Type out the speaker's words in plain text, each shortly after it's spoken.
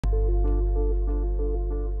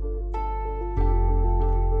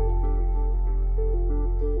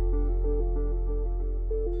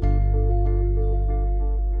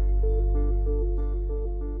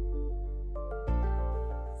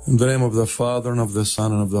In the name of the Father, and of the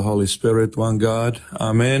Son, and of the Holy Spirit, one God.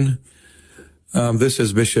 Amen. This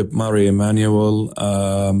is Bishop Murray Emanuel,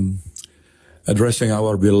 addressing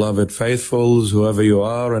our beloved faithfuls, whoever you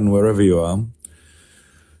are and wherever you are.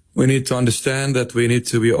 We need to understand that we need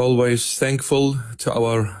to be always thankful to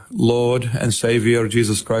our Lord and Savior,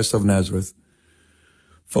 Jesus Christ of Nazareth,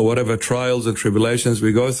 for whatever trials and tribulations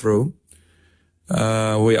we go through.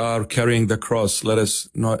 We are carrying the cross. Let us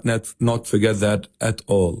not forget that at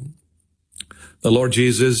all. The Lord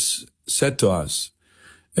Jesus said to us,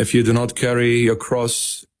 if you do not carry your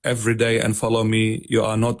cross every day and follow me, you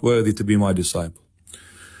are not worthy to be my disciple.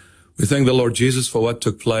 We thank the Lord Jesus for what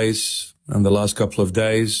took place in the last couple of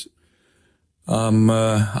days.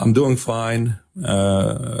 I'm doing fine,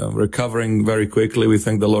 recovering very quickly. We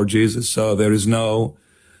thank the Lord Jesus. So there is no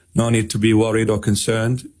need to be worried or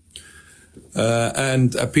concerned.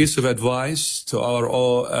 And a piece of advice to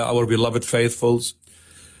our beloved faithfuls.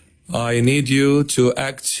 I need you to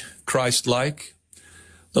act Christ-like.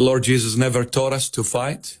 The Lord Jesus never taught us to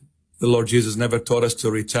fight. The Lord Jesus never taught us to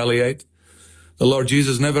retaliate. The Lord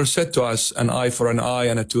Jesus never said to us an eye for an eye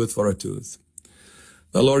and a tooth for a tooth.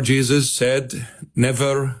 The Lord Jesus said,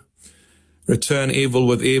 never return evil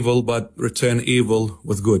with evil, but return evil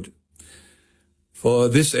with good. For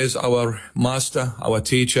this is our master, our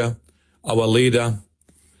teacher, our leader,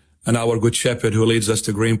 and our good shepherd who leads us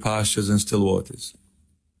to green pastures and still waters.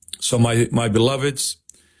 So my beloveds,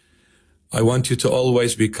 I want you to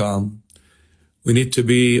always be calm. We need to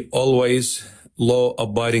be always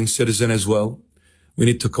law-abiding citizen as well. We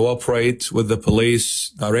need to cooperate with the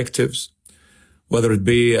police directives, whether it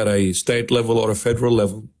be at a state level or a federal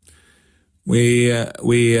level. We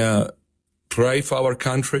pray for our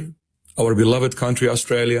country, our beloved country,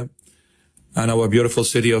 Australia, and our beautiful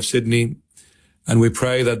city of Sydney. And we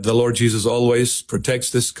pray that the Lord Jesus always protects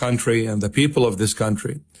this country and the people of this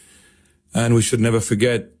country. And we should never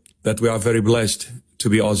forget that we are very blessed to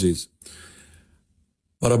be Aussies.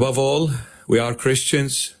 But above all, we are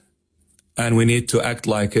Christians and we need to act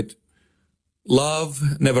like it.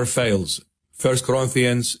 Love never fails. 1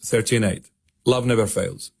 Corinthians 13:8. Love never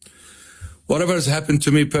fails. Whatever has happened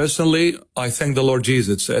to me personally, I thank the Lord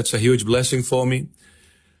Jesus. It's a huge blessing for me.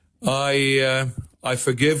 I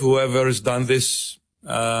forgive whoever has done this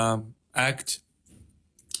act.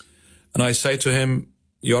 And I say to him,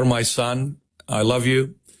 you're my son. I love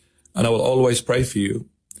you. And I will always pray for you.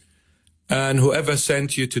 And whoever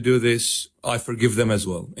sent you to do this, I forgive them as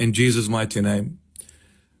well. In Jesus' mighty name.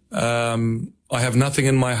 I have nothing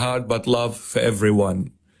in my heart but love for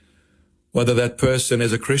everyone. Whether that person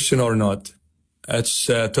is a Christian or not, it's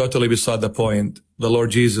totally beside the point. The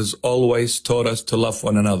Lord Jesus always taught us to love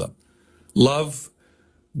one another. Love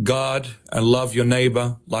God and love your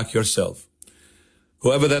neighbor like yourself.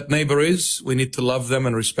 Whoever that neighbor is, we need to love them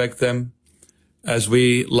and respect them as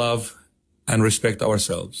we love and respect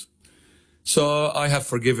ourselves. So I have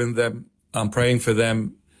forgiven them. I'm praying for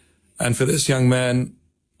them. And for this young man,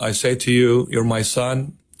 I say to you, you're my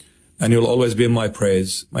son, and you'll always be in my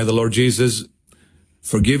praise. May the Lord Jesus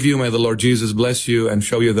forgive you. May the Lord Jesus bless you and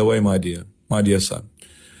show you the way, my dear son.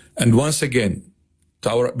 And once again, to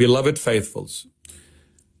our beloved faithfuls,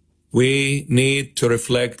 we need to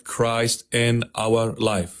reflect Christ in our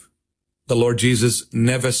life. The Lord Jesus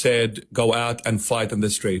never said, go out and fight in the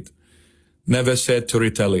street. Never said to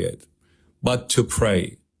retaliate, but to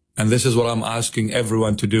pray. And this is what I'm asking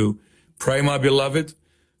everyone to do. Pray, my beloved.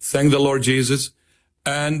 Thank the Lord Jesus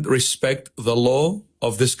and respect the law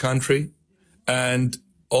of this country and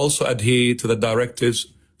also adhere to the directives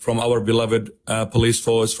from our beloved police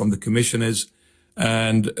force, from the commissioners,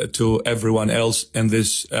 and to everyone else in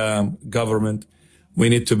this government. We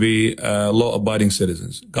need to be law-abiding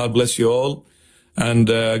citizens. God bless you all. And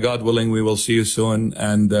God willing, we will see you soon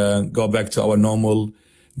and go back to our normal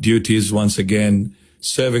duties once again,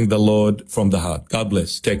 serving the Lord from the heart. God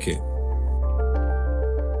bless. Take care.